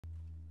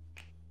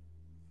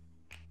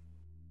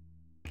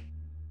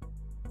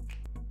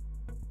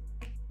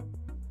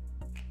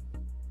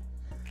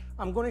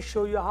I'm going to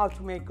show you how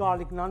to make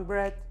garlic naan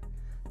bread.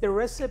 The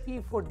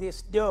recipe for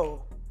this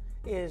dough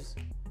is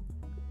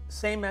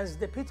same as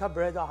the pita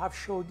bread I have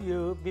showed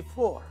you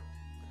before.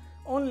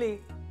 Only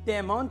the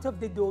amount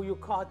of the dough you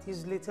cut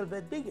is a little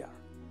bit bigger.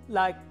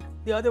 Like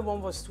the other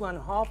one was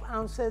 2.5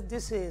 ounces,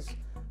 this is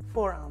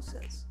 4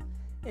 ounces.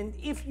 And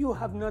if you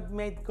have not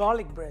made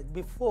garlic bread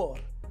before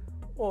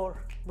or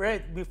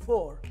bread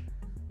before,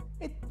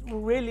 it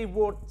really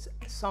worth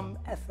some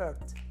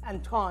effort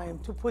and time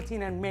to put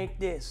in and make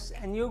this,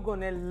 and you're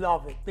gonna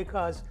love it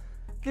because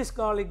this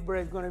garlic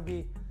bread is gonna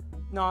be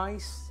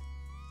nice,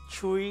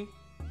 chewy,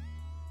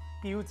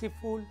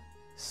 beautiful,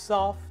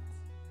 soft,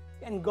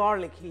 and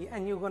garlicky,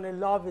 and you're gonna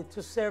love it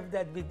to serve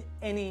that with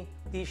any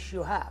dish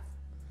you have.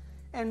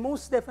 And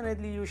most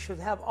definitely you should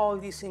have all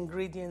these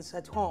ingredients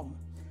at home,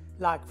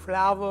 like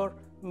flour,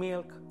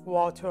 milk,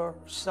 water,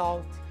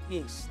 salt,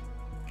 yeast.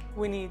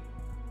 We need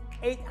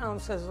 8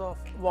 ounces of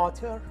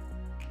water,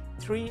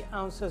 3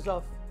 ounces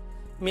of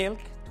milk,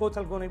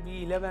 total going to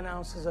be 11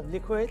 ounces of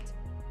liquid,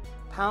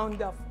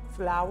 pound of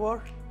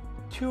flour,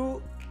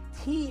 2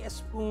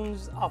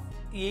 teaspoons of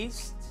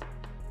yeast,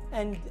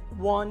 and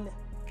 1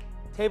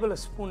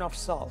 tablespoon of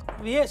salt.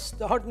 We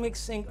start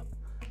mixing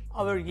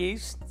our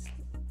yeast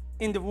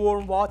in the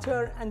warm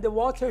water, and the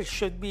water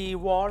should be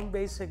warm.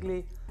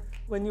 Basically,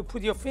 when you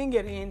put your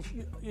finger in,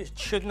 you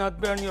should not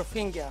burn your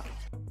finger.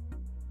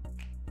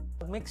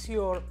 Mix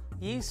your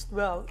yeast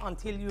well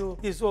until you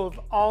dissolve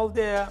all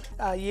the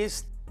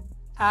yeast.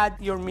 Add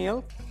your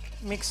milk,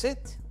 mix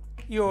it,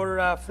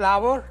 your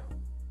flour,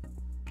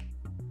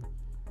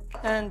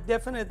 and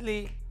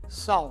definitely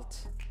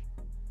salt.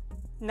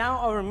 Now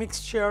our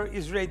mixture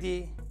is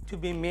ready to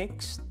be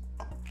mixed.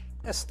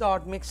 Let's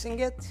start mixing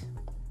it.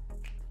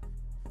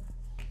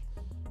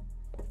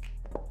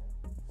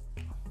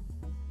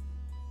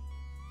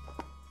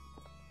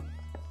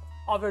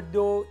 Our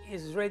dough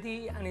is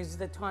ready, and it's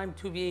the time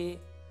to be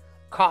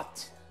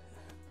cut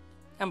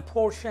and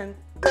portioned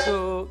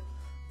to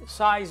the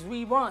size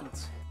we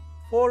want.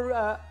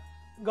 For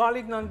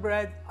garlic naan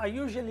bread, I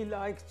usually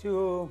like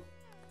to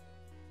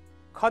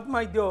cut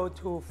my dough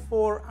to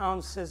 4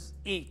 ounces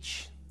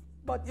each,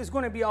 but it's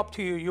going to be up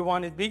to you. You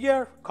want it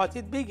bigger, cut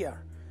it bigger.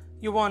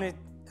 You want it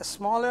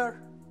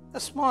smaller,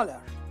 smaller.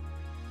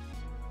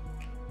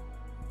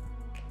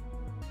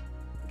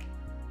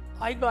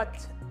 I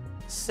got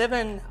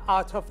 7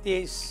 out of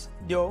this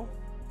dough.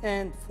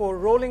 And for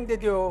rolling the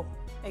dough,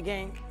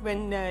 again,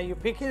 when you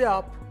pick it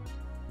up,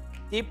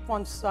 dip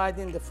one side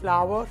in the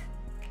flour,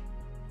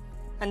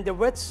 and the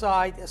wet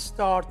side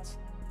start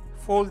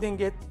folding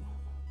it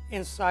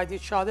inside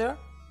each other,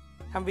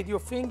 and with your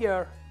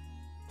finger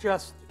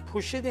just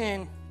push it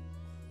in,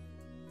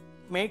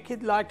 make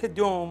it like a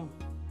dome,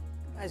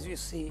 as you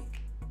see.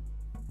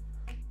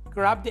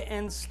 Grab the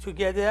ends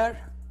together,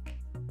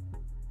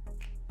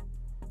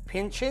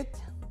 pinch it,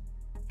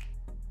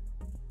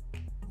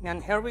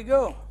 and here we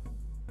go.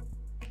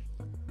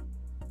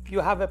 You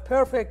have a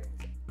perfect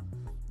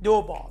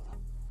dough ball.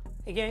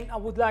 Again, I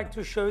would like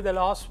to show you the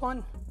last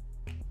one.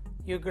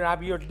 You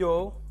grab your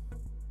dough,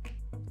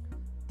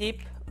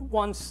 dip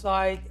one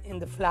side in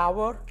the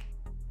flour.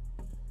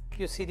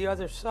 You see the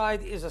other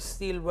side is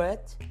still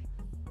wet.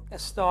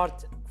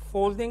 Start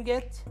folding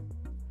it,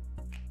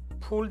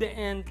 pull the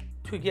end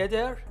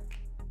together,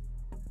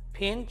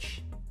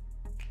 pinch,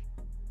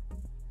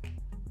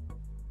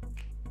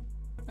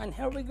 and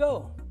here we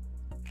go.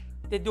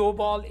 The dough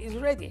ball is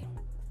ready.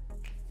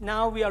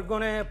 Now we are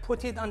going to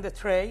put it on the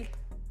tray,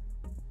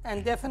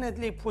 and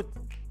definitely put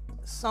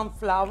some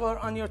flour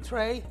on your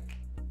tray.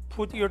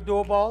 Put your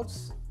dough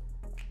balls.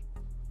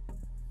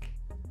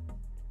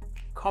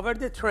 Cover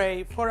the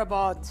tray for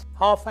about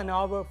half an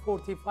hour,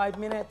 45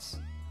 minutes.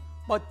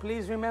 But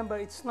please remember,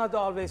 it's not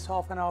always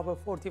half an hour,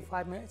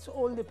 45 minutes. It's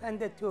all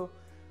dependent to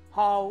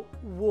how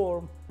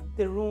warm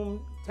the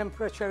room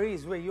temperature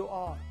is where you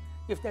are.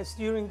 If that's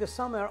during the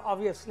summer,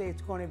 obviously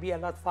it's going to be a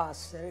lot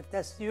faster. If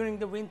that's during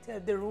the winter,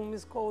 the room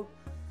is cold,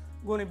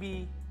 going to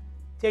be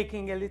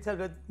taking a little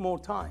bit more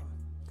time.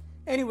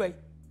 Anyway,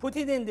 put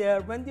it in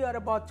there. When they are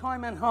about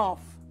time and a half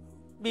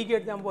bigger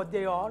than what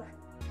they are,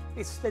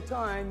 it's the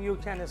time you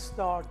can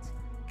start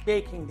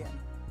baking them.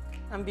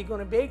 And we're going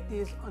to bake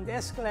this on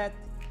the skillet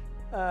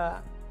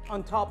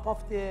on top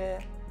of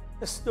the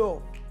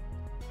stove.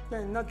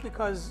 And not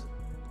because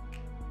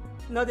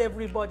not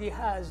everybody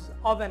has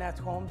oven at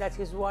home. That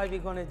is why we're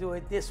going to do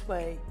it this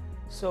way,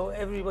 so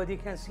everybody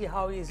can see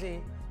how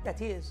easy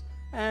that is.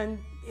 And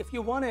if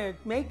you want to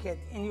make it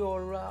in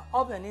your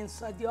oven,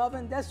 inside the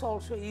oven, that's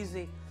also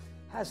easy.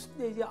 I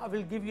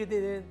will give you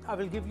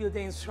the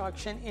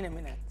instruction in a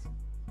minute.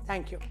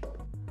 Thank you.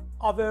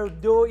 Our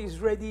dough is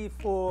ready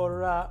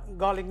for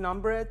garlic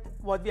naan bread.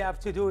 What we have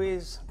to do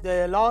is,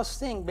 the last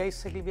thing,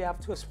 basically, we have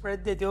to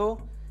spread the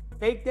dough,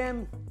 bake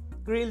them,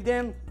 grill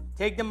them,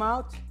 take them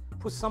out,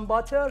 put some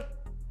butter,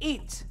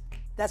 eat.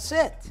 That's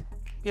it.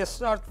 You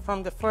start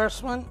from the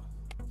first one,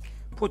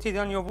 put it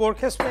on your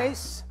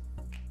workspace.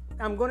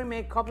 I'm going to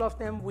make a couple of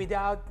them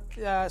without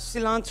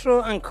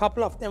cilantro and a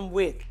couple of them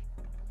with.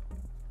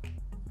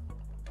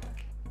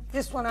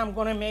 This one I'm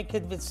gonna make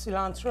it with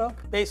cilantro.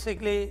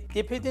 Basically,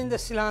 dip it in the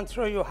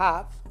cilantro you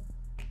have.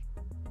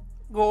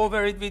 Go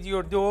over it with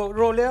your dough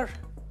roller.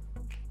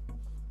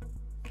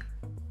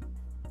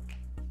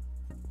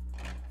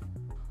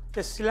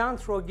 The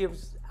cilantro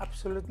gives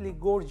absolutely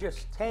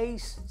gorgeous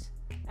taste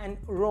and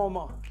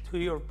aroma to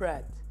your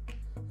bread.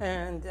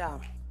 And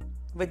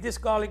with this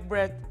garlic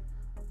bread,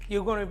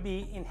 you're gonna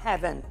be in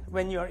heaven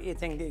when you're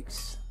eating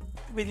this.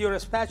 With your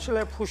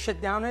spatula, push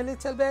it down a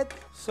little bit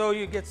so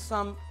you get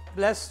some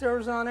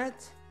blisters on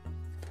it.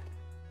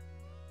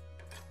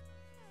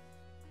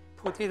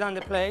 Put it on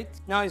the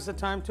plate. Now is the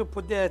time to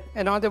put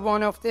another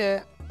one of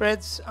the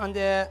breads on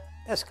the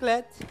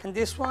skillet. And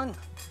this one,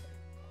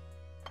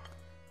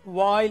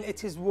 while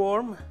it is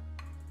warm,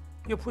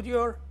 you put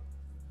your,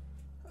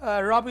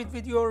 rub it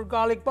with your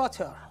garlic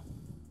butter.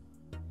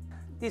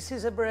 This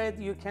is a bread,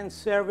 you can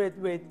serve it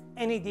with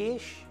any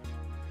dish,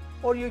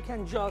 or you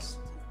can just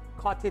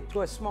cut it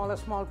to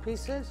small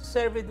pieces,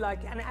 serve it like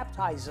an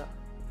appetizer.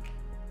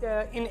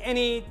 In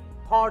any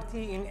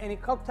party, in any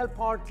cocktail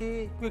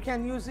party, you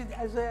can use it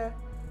as a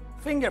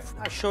finger food.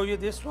 I'll show you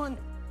this one.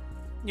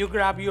 You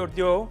grab your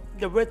dough,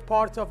 the wet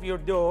part of your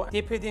dough,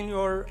 dip it in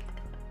your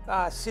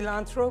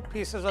cilantro,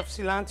 pieces of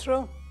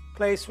cilantro,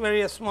 place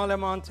very small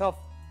amount of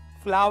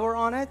flour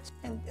on it,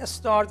 and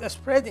start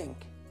spreading.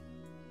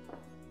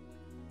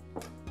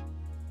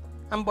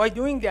 And by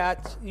doing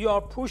that, you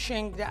are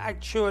pushing the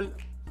actual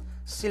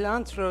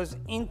cilantros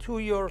into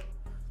your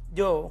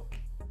dough.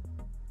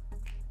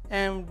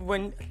 And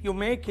when you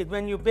make it,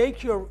 when you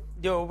bake your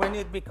dough, when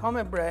it become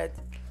a bread,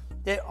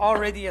 they're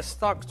already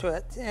stuck to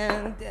it,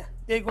 and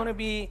they're gonna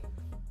be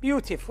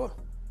beautiful.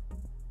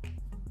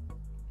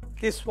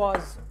 This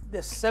was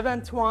the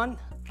 7th one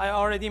I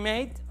already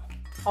made.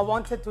 I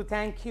wanted to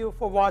thank you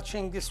for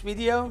watching this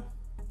video.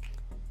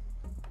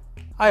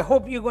 I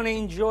hope you're gonna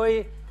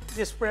enjoy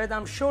this bread.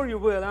 I'm sure you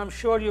will. I'm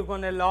sure you're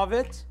gonna love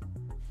it.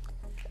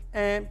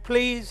 And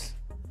please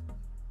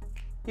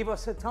give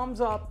us a thumbs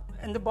up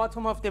in the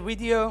bottom of the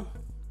video,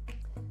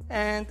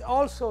 and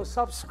also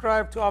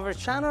subscribe to our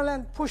channel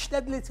and push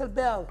that little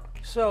bell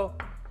so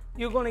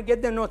you're going to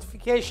get the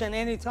notification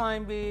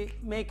anytime we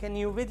make a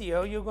new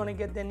video. You're going to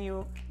get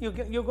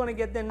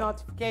the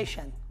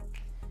notification.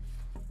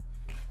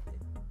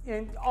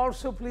 And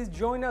also please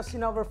join us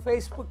in our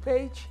Facebook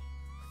page,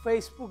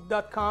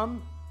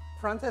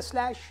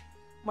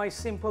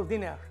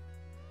 facebook.com/mysimple-dinner.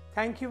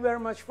 Thank you very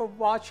much for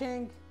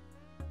watching.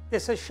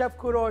 This is Chef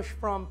Kooroush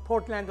from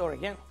Portland,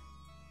 Oregon.